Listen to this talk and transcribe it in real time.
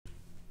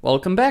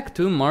Welcome back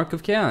to Mark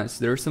of Chaos.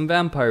 There are some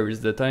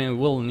vampires that I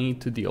will need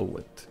to deal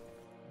with.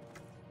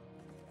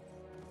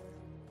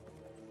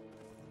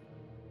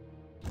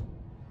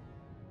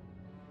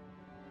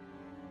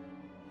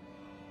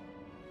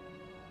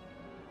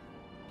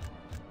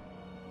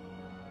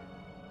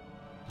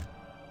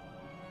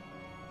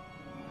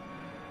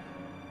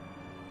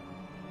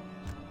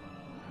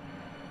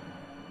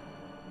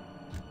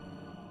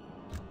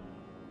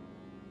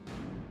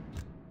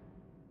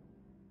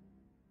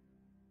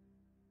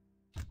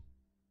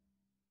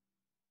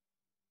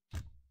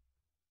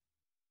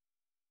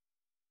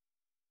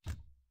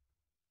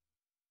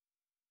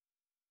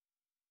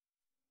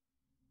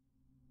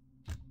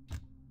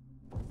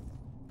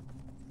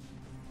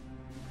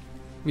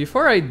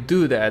 Before I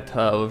do that,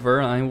 however,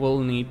 I will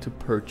need to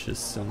purchase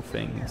some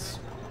things.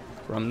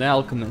 From the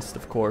alchemist,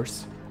 of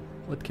course.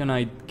 What can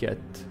I get?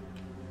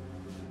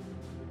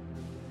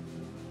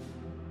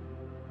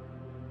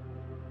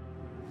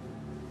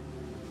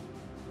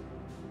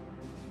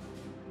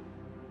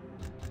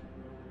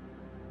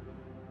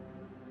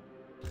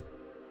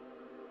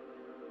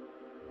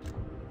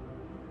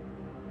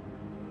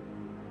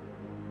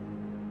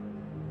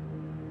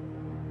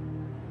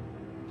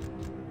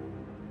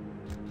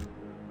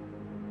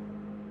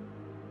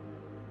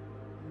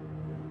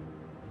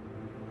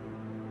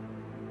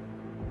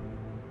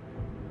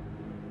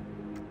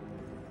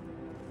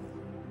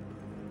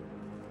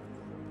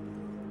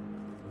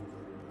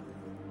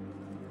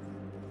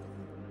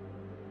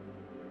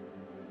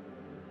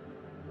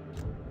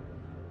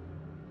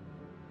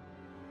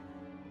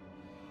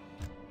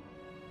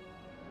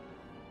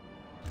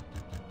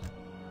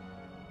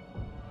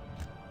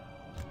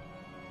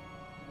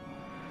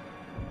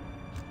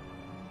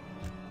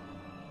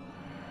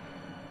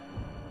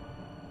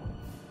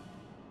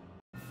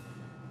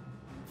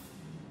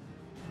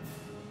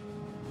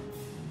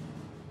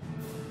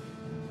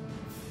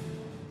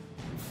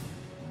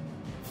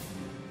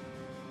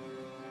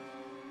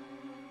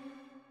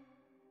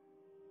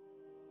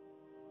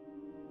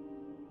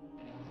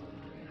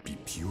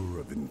 Pure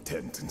of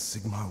intent, and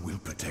Sigmar will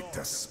protect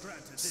us.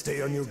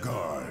 Stay on your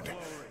guard.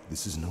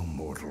 This is no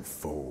mortal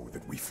foe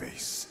that we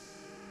face.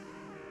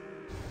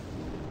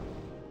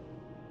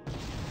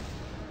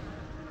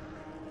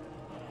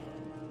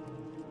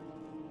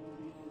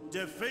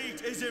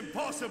 Defeat is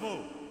impossible!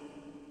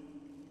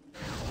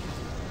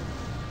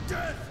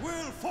 Death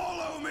will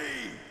follow me!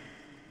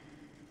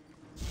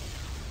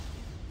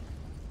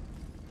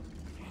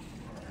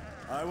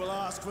 I will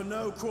ask for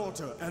no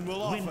quarter and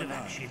will offer none. Wind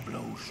actually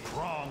blows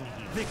strong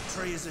here.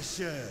 Victory is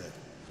assured.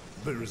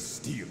 There is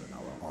steel in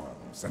our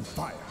arms and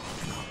fire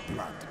in our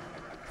blood.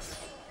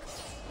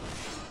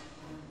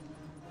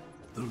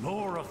 The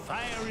law of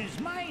fire is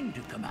mine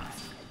to command.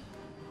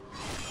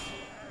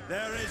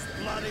 There is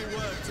bloody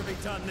work to be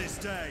done this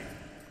day.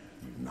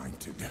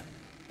 United,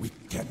 we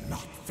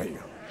cannot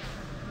fail.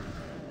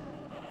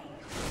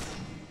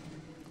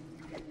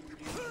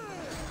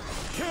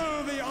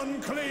 Kill the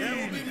unclean!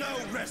 There will be no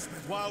respite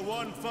while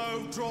one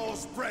foe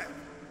draws breath.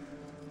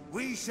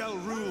 We shall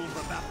rule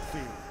the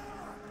battlefield.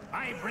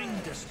 I bring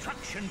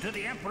destruction to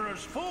the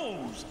Emperor's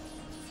foes.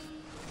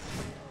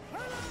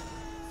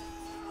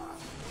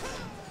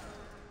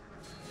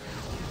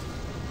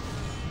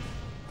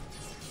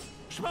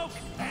 Smoke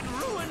and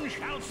ruin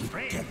shall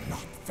spread. Cannot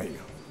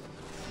fail.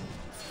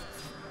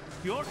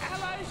 Your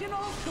allies in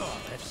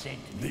Altdorf have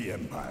sent me. The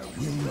Empire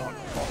will not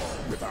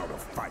fall without a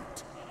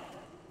fight.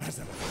 As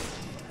an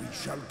elected, we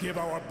shall give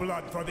our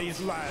blood for these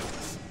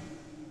lands.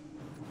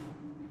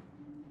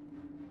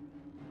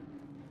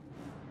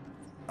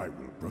 I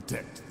will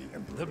protect the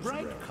Emperor's The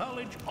Bright realm.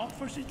 College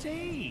offers its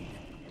aid.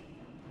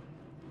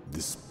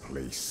 This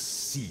place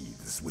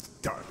seethes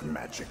with dark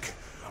magic.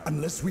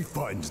 Unless we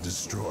find and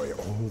destroy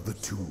all the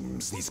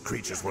tombs, these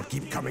creatures will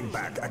keep coming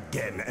back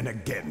again and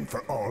again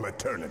for all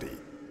eternity.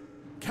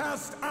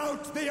 Cast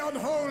out the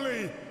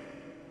unholy!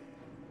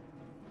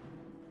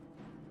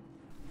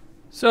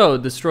 So,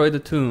 destroy the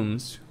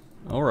tombs.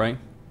 Alright.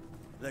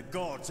 The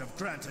gods have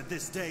granted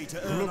this day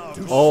to earn our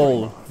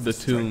All the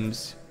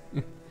tombs.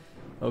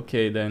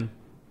 Okay then.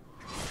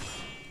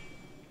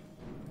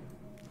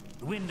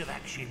 The wind of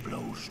action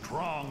blows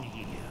strong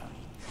here.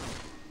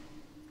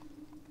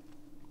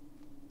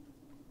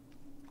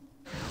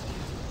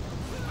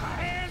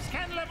 Fires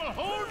can level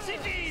whole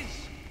cities.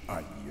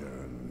 I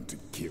yearn to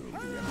kill the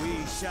Emperor.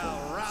 We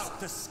shall rout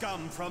the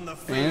scum from the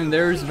field. And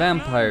there's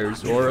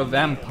vampires, or a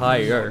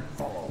vampire.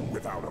 Fall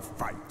without a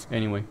fight.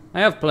 Anyway, I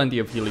have plenty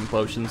of healing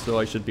potions, so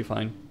I should be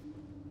fine.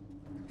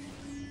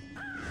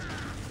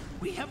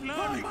 We have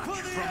learned much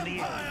from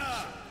the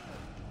Empire!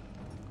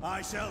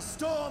 I shall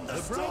storm the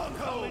Bright stronghold.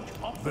 College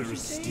offers There is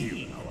its steel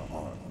aid. in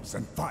our arms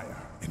and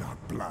fire in our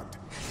blood.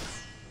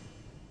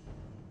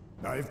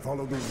 I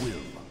follow the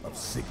will of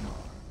Sigmar.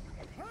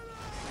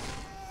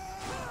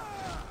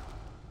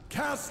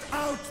 Cast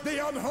out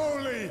the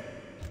unholy!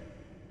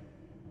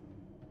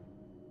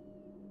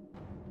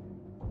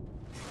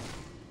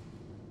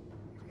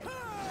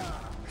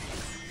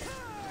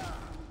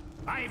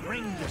 I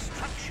bring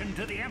destruction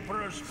to the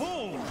Emperor's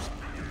foes.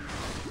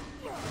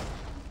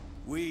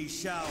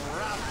 shall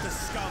rout the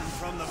scum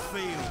from the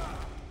field.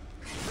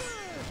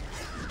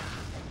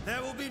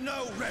 There will be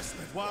no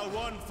respite while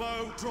one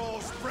foe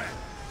draws breath.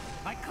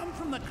 I come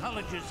from the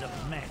colleges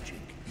of magic.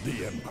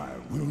 The Empire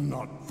will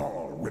not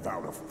fall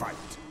without a fight.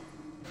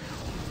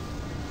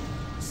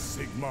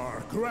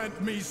 Sigmar, grant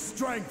me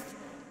strength!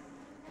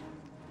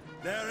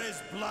 There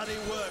is bloody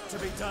work to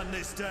be done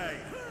this day.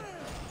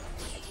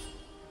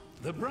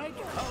 The Bright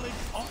College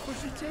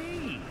offers its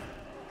aid.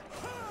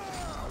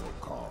 Our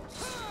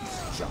cause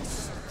is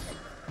just.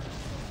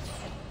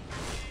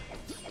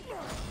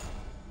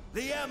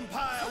 The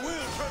Empire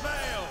will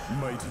prevail!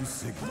 Mighty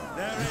Sigmar.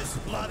 There is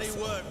bloody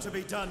work to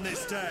be done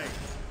this day.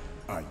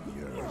 I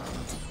yearn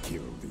to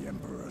kill the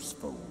Emperor's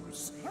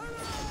foes.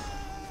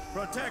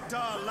 Protect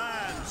our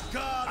lands,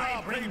 guard I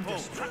our bring people.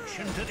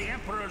 destruction to the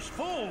Emperor's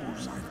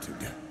foes.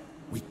 United,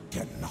 we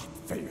cannot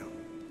fail.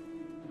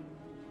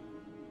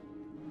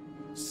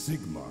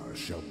 Sigmar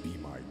shall be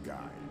my guide.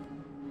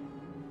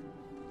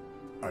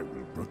 I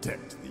will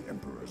protect the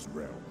Emperor's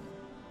realm.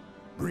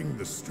 Bring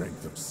the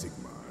strength of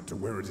Sigmar to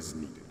where it is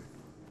needed.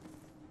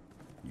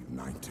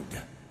 United,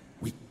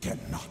 we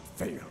cannot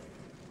fail.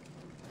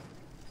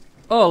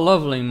 Oh,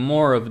 lovely,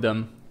 more of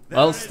them.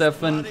 Well,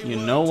 Stefan, you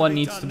know what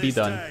needs to be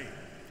done.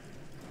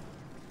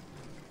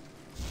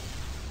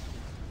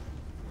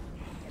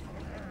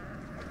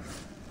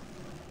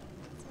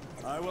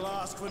 I will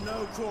ask for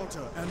no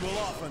quarter and will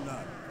offer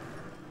none.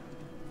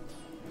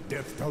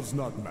 Death does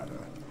not matter.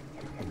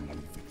 Only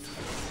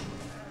victory.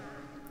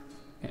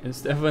 And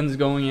Stefan's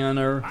going on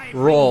a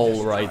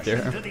roll right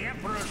there. To the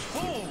Emperor's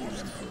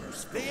foes.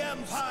 The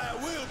Empire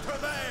will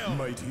prevail!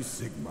 Mighty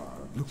Sigmar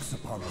looks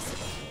upon us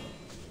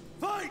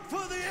all. Fight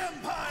for the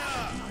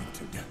Empire!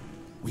 United,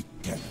 we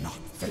cannot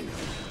fail.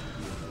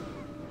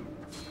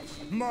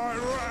 My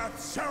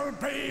wrath shall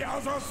be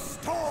as a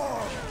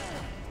storm!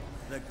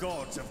 The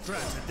gods have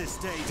granted this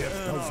day to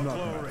Death earn does our not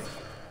glory.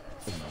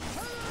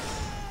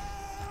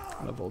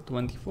 Level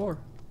 24.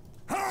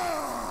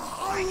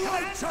 Ah, I command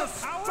righteous the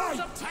powers fight!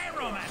 of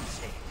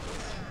pyromancy.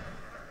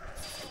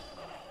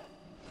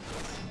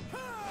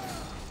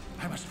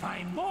 I must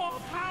find more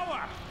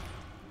power.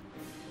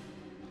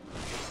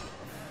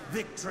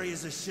 Victory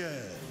is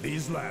assured.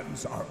 These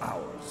lands are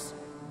ours.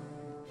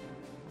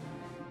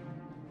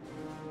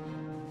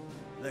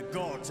 The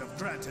gods have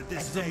granted this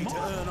As the day to earn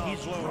our moth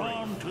is glory.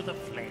 drawn to the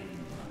flame.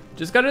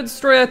 Just gotta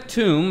destroy a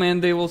tomb and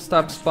they will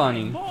stop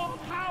spawning. More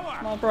power.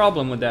 No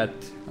problem with that,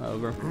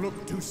 however.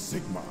 Look to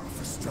Sigmar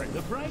for strength.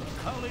 The Bright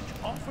College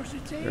offers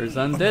its aid. There's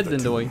undead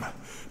in the way.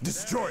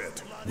 Destroy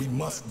it. We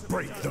must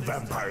break the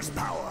vampire's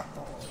power.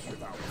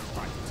 Without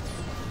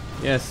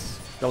fight. Yes,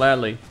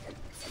 gladly.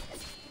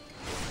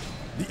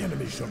 The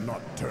enemy shall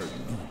not turn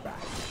me back.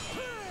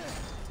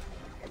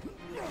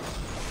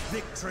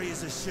 Victory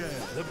is assured.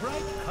 The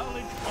Bright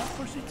College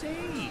offers its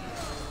aid.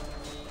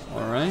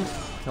 Alright,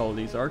 kill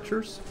these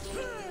archers.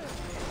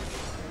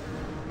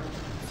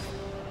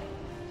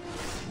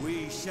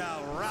 We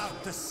shall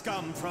rout the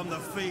scum from the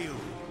field.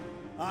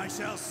 I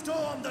shall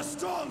storm the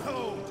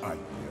stronghold. I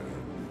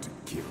yearn to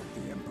kill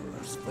the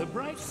Emperor's The foes.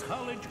 Bright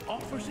College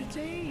offers its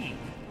aid.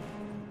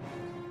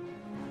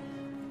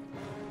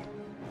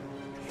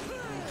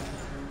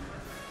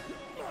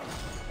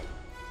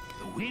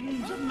 The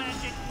winds of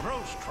magic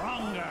grow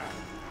stronger.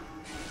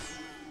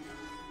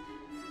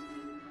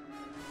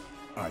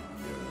 I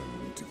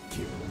yearn to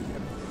kill the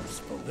Emperor's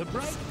foes. The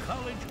Bright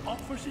College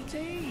offers its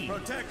aid.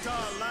 Protect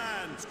our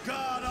lands,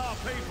 guard our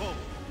people.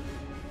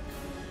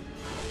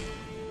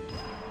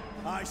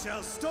 I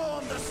shall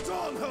storm the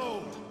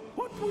stronghold.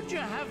 What would you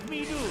have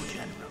me do,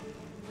 General?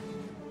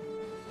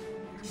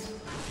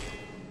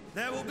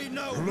 There will be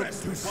no Look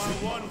rest to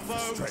while one Sigmar for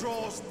foe strength.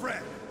 draws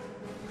breath.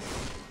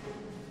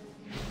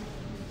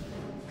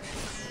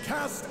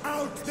 Cast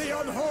out the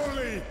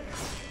unholy!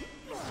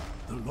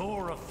 The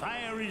lore of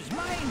fire is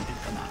mine to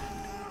command.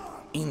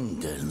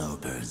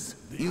 Interlopers,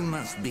 you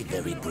must be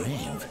very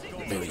brave,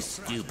 very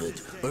stupid,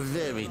 or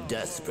very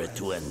desperate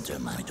to enter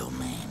my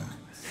domain.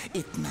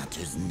 It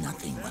matters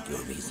nothing what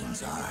your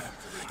reasons are.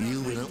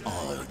 You will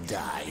all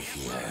die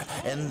here,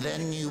 and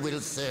then you will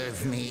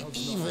serve me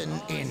even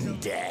in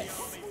death.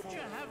 What would you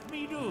have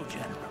me do,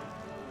 General?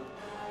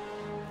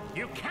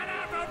 You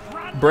cannot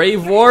outrun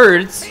Brave the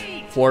words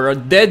fate. for a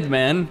dead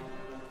man.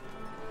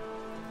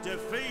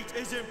 Defeat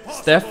is impossible.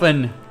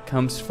 Stefan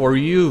comes for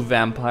you,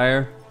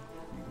 vampire.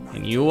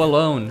 And you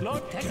alone.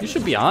 Lord You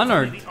should be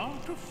honored. The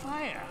altar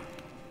fire.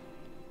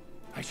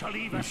 I shall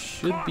leave a You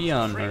should be scorched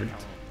honored. trail.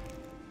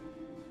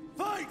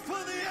 Fight for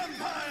the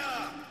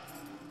Empire!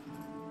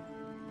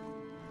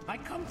 I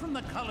come from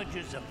the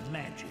colleges of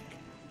magic.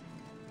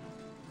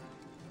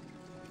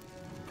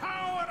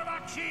 Power of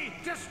Akshi,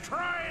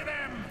 destroy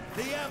them!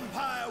 The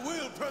Empire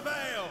will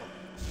prevail!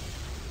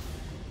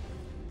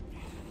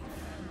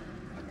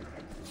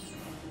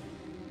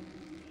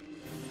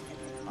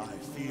 I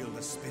feel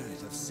the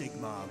spirit of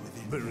Sigmar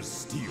within There is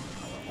steel.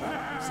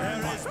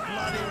 There is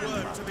bloody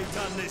work to be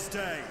done this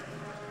day.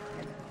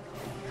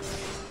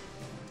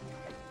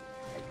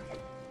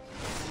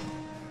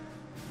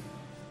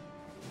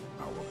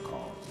 Our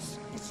cause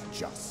is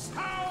just.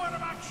 Power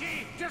of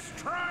Akshi!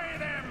 Destroy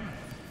them!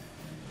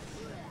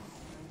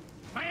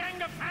 My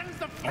anger fans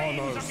the flames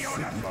Honor of your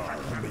Sigmar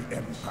destruction! and the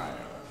Empire.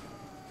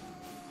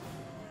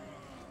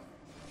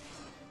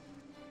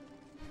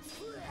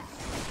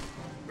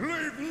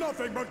 Leave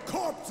nothing but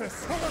corpses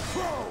for the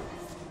crows!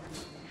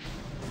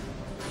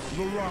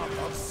 The wrath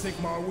of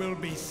Sigmar will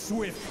be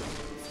swift.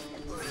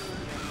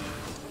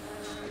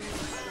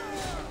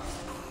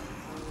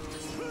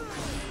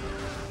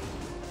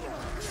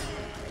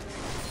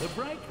 The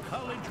bright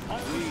college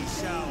We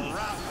shall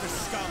rout the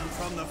scum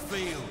from the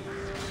field.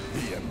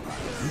 The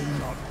Empire will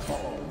not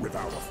fall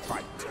without a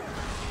fight.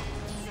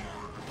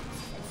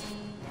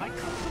 I come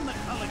from the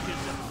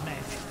colleges of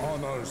magic.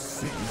 Honor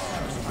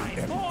Sigmar and the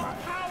Find more Empire.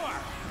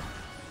 power!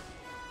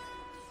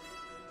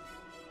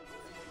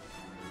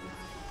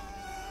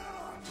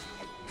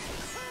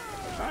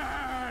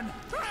 Burn!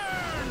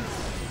 Burn!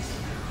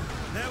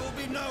 There will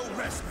be no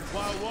respite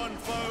while one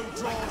foe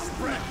draws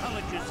breath.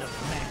 Colleges of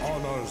magic.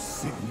 Honor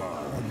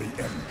Sigmar and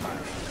the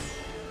Empire.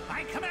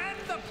 I command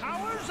the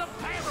powers of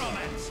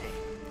pyromancy.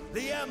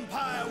 The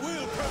Empire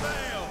will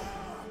prevail.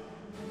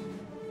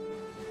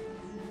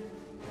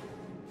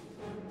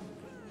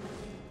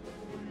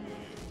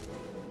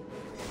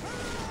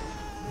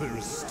 There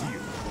is steel in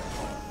their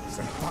arms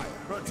and fire.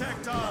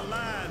 Protect our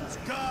lands,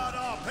 guard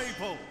our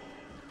people.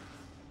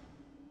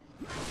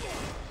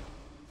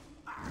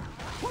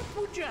 What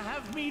would you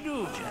have me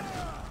do,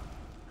 General?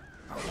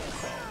 Our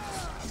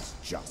cause is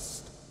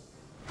just.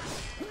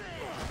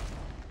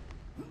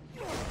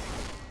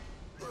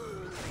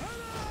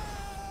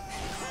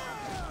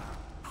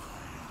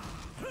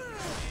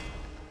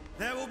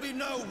 There will be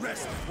no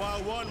respite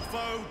while one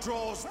foe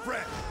draws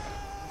breath.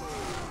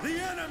 The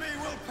enemy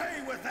will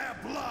pay with their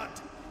blood.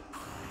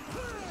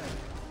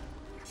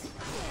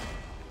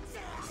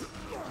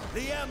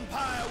 The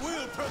Empire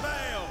will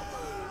prevail.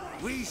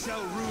 We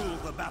shall rule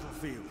the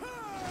battlefield.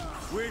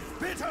 With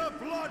bitter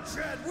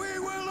bloodshed, we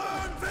will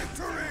earn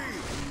victory!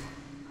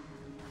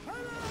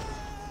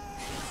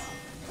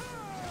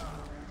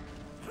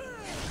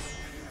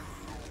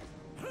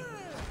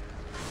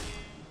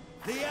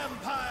 The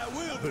Empire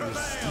will There is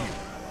steel prevail!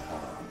 in their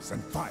arms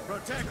and fire.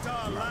 Protect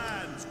our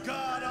lands,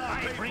 guard our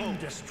I people! bring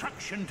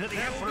destruction to the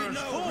There will be Emperor's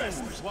no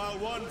rest foes. while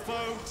one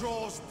foe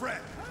draws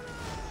breath.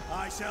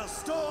 I shall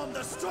storm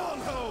the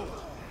stronghold!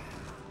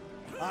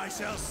 I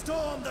shall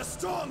storm the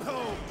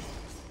stronghold!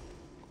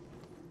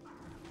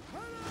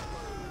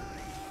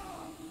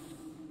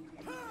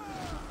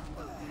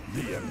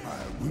 The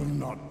Empire will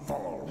not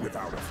fall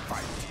without a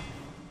fight.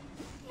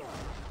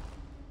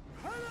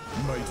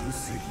 Mighty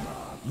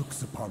Sigmar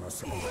looks upon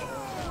us all.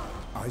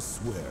 I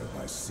swear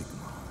by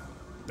Sigmar.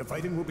 The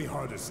fighting will be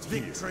hardest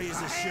here. Victory is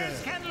Hands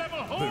assured. can level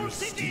There whole is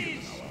steel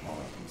cities. in our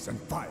arms and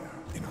fire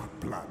in our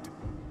blood.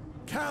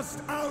 Cast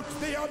out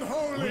the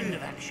unholy! Wind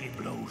of Akshi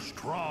blows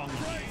strong.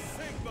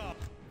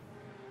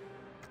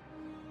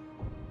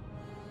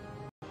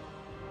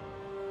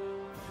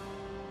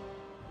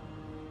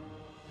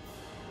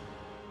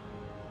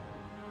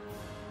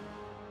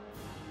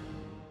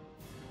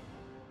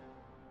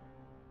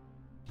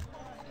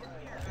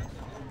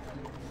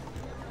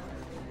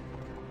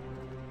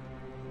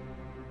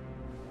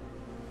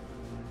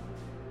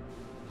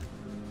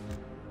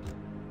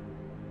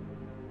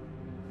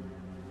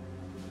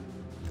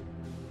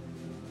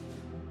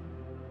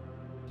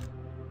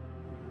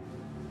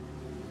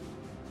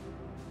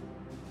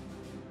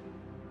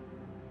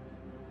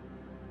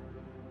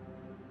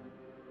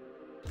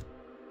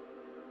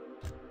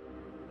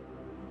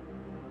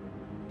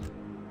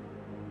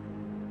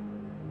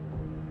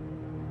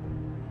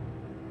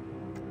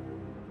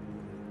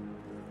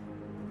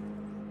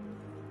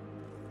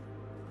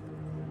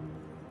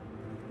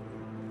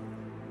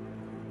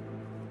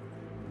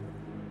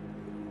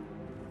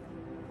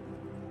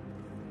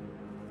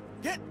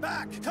 Get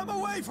back! Come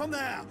away from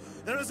there!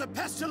 There is a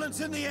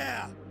pestilence in the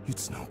air!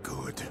 It's no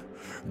good.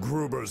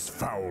 Gruber's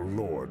foul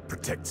lord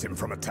protects him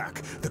from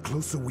attack. The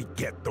closer we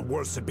get, the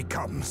worse it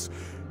becomes.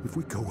 If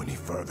we go any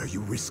further, you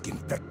risk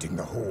infecting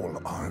the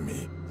whole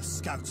army. The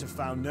scouts have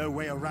found no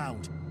way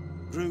around.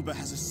 Gruber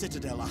has a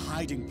citadel, a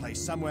hiding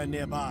place somewhere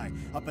nearby,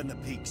 up in the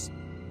peaks.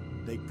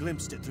 They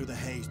glimpsed it through the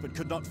haze, but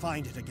could not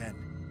find it again.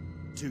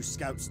 2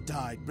 scouts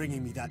died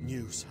bringing me that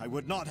news. I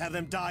would not have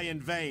them die in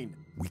vain.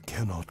 We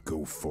cannot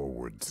go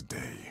forward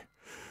today.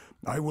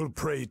 I will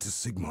pray to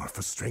Sigmar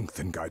for strength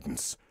and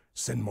guidance.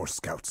 Send more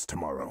scouts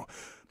tomorrow.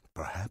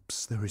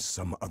 Perhaps there is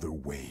some other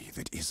way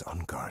that is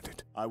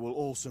unguarded. I will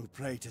also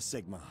pray to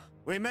Sigmar.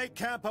 We make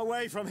camp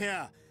away from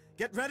here.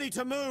 Get ready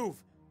to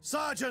move.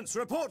 Sergeants,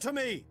 report to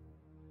me.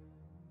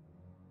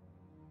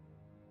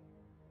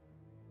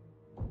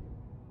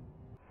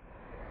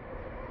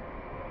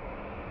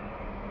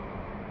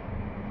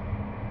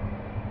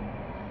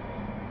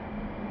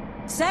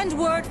 Send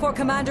word for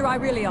Commander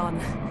Aurelion.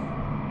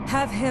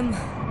 Have him...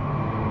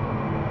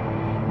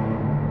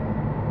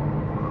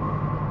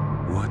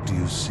 What do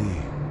you see?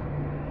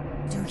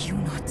 Do you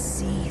not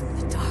see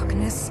the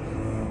darkness?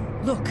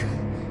 Look.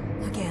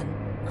 Again.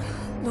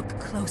 Look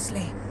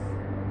closely.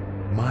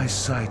 My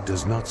sight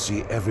does not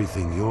see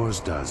everything yours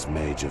does,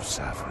 Mage of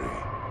Safari.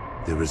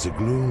 There is a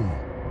gloom,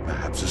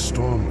 perhaps a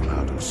storm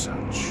cloud of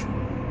such.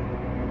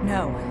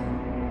 No,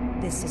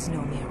 this is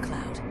no mere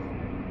cloud.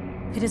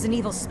 It is an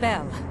evil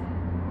spell,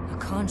 a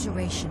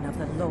conjuration of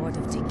the Lord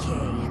of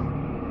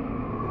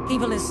Decay.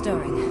 Evil is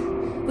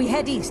stirring. We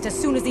head east as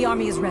soon as the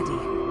army is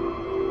ready.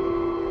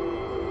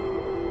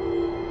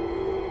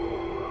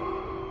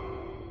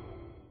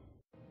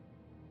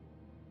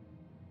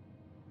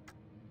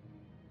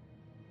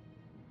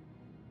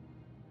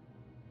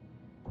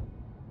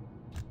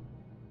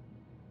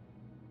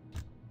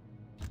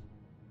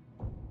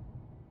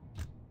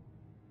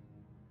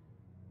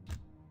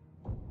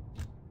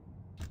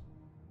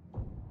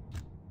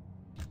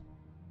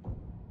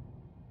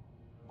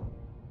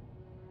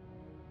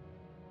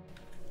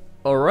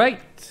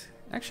 Alright.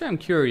 Actually, I'm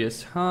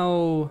curious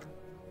how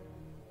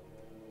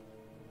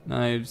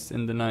knives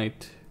in the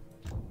night.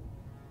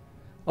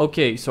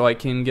 Okay, so I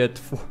can get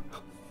fuck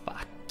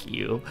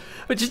you.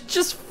 But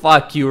just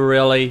fuck you,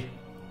 really.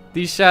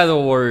 These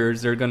Shadow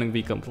Warriors are gonna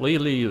be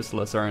completely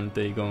useless, aren't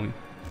they?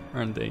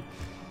 Aren't they?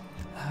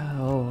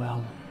 Oh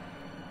well.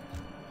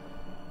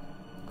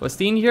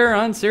 Costin here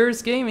on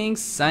Serious Gaming,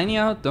 signing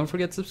out. Don't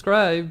forget to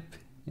subscribe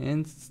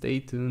and stay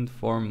tuned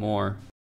for more.